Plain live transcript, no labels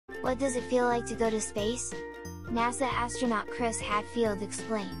What does it feel like to go to space? NASA astronaut Chris Hadfield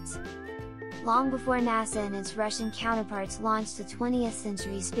explains. Long before NASA and its Russian counterparts launched the 20th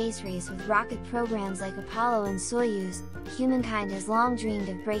century space race with rocket programs like Apollo and Soyuz, humankind has long dreamed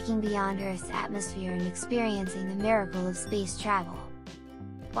of breaking beyond Earth's atmosphere and experiencing the miracle of space travel.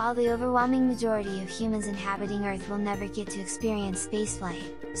 While the overwhelming majority of humans inhabiting Earth will never get to experience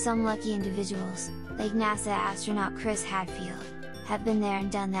spaceflight, some lucky individuals, like NASA astronaut Chris Hadfield, have been there and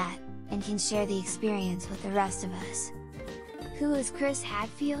done that, and can share the experience with the rest of us. Who is Chris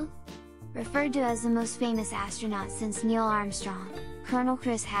Hadfield? Referred to as the most famous astronaut since Neil Armstrong, Colonel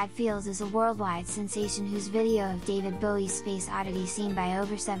Chris Hadfield is a worldwide sensation whose video of David Bowie's Space Oddity, seen by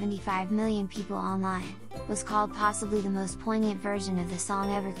over 75 million people online, was called possibly the most poignant version of the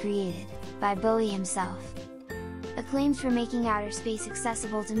song ever created, by Bowie himself. Acclaimed for making outer space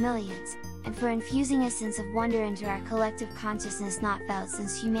accessible to millions, and for infusing a sense of wonder into our collective consciousness not felt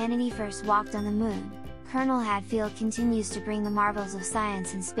since humanity first walked on the moon, Colonel Hadfield continues to bring the marvels of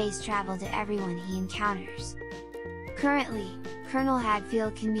science and space travel to everyone he encounters. Currently, Colonel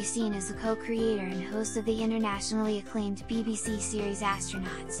Hadfield can be seen as the co-creator and host of the internationally acclaimed BBC series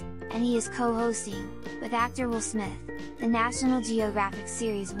Astronauts, and he is co-hosting, with actor Will Smith, the National Geographic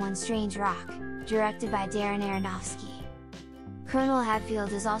series One Strange Rock, directed by Darren Aronofsky. Colonel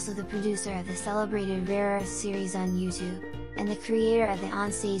Hadfield is also the producer of the celebrated Rare Earth series on YouTube, and the creator of the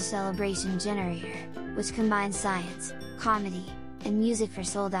onstage celebration Generator, which combines science, comedy, and music for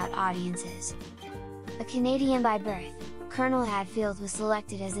sold-out audiences. A Canadian by birth, Colonel Hadfield was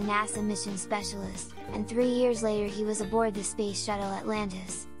selected as a NASA mission specialist, and 3 years later he was aboard the Space Shuttle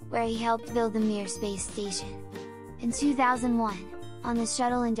Atlantis, where he helped build the Mir space station. In 2001, on the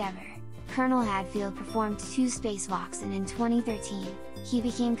Shuttle Endeavour, Colonel Hadfield performed 2 spacewalks, and in 2013, he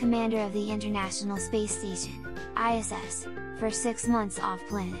became commander of the International Space Station, ISS, for 6 months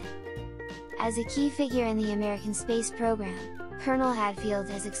off-planet. As a key figure in the American space program, Colonel Hadfield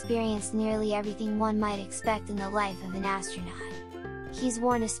has experienced nearly everything one might expect in the life of an astronaut. He's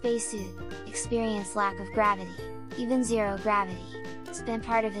worn a spacesuit, experienced lack of gravity, even zero gravity, spent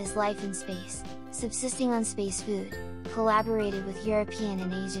part of his life in space, subsisting on space food, collaborated with European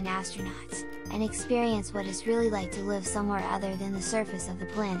and Asian astronauts, and experienced what it's really like to live somewhere other than the surface of the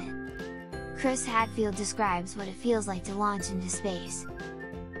planet. Chris Hadfield describes what it feels like to launch into space.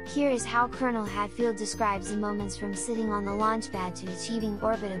 Here is how Colonel Hadfield describes the moments from sitting on the launch pad to achieving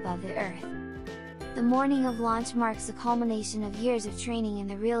orbit above the Earth. The morning of launch marks the culmination of years of training and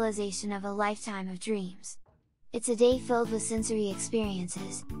the realization of a lifetime of dreams. It's a day filled with sensory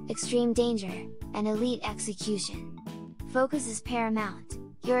experiences, extreme danger, and elite execution. Focus is paramount.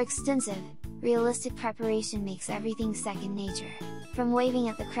 Your extensive, realistic preparation makes everything second nature, from waving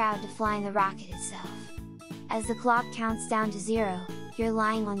at the crowd to flying the rocket itself. As the clock counts down to 0, you're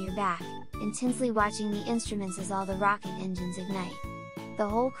lying on your back, intensely watching the instruments as all the rocket engines ignite. The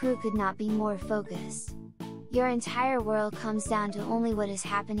whole crew could not be more focused. Your entire world comes down to only what is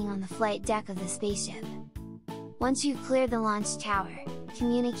happening on the flight deck of the spaceship. Once you've cleared the launch tower,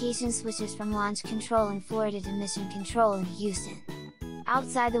 communication switches from Launch Control in Florida to Mission Control in Houston.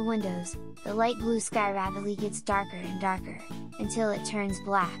 Outside the windows, the light blue sky rapidly gets darker and darker, until it turns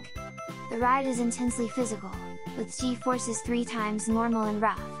black. The ride is intensely physical, with G-forces 3 times normal and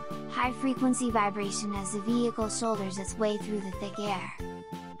rough, high-frequency vibration as the vehicle shoulders its way through the thick air.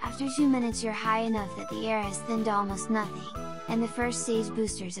 After 2 minutes you're high enough that the air has thinned to almost nothing, and the first stage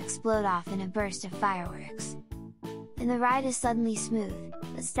boosters explode off in a burst of fireworks. Then the ride is suddenly smooth,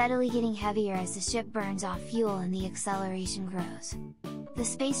 but steadily getting heavier as the ship burns off fuel and the acceleration grows. The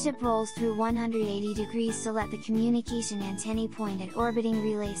spaceship rolls through 180 degrees to let the communication antennae point at orbiting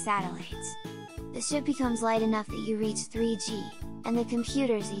relay satellites. The ship becomes light enough that you reach 3G, and the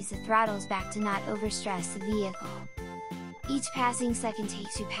computers ease the throttles back to not overstress the vehicle. Each passing second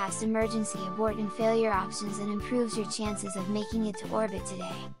takes you past emergency abort and failure options and improves your chances of making it to orbit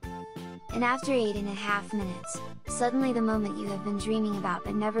today. And after 8.5 minutes, suddenly the moment you have been dreaming about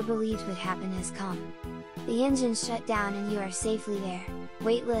but never believed would happen has come. The engines shut down and you are safely there,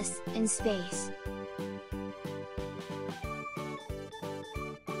 weightless, in space.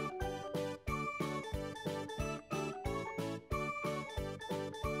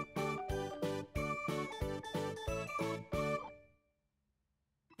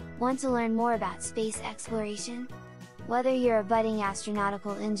 Want to learn more about space exploration? Whether you're a budding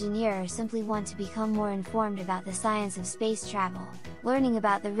astronautical engineer or simply want to become more informed about the science of space travel, learning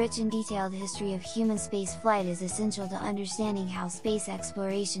about the rich and detailed history of human space flight is essential to understanding how space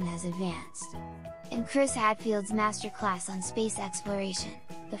exploration has advanced. In Chris Hadfield's masterclass on space exploration,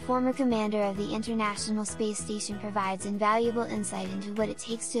 The former commander of the International Space Station provides invaluable insight into what it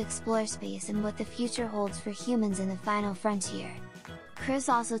takes to explore space and what the future holds for humans in the final frontier. Chris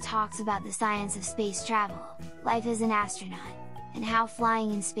also talks about the science of space travel, life as an astronaut, and how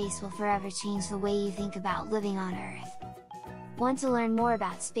flying in space will forever change the way you think about living on Earth. Want to learn more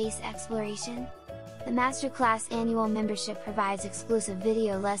about space exploration? The Masterclass annual membership provides exclusive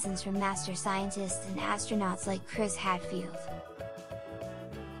video lessons from master scientists and astronauts like Chris Hadfield.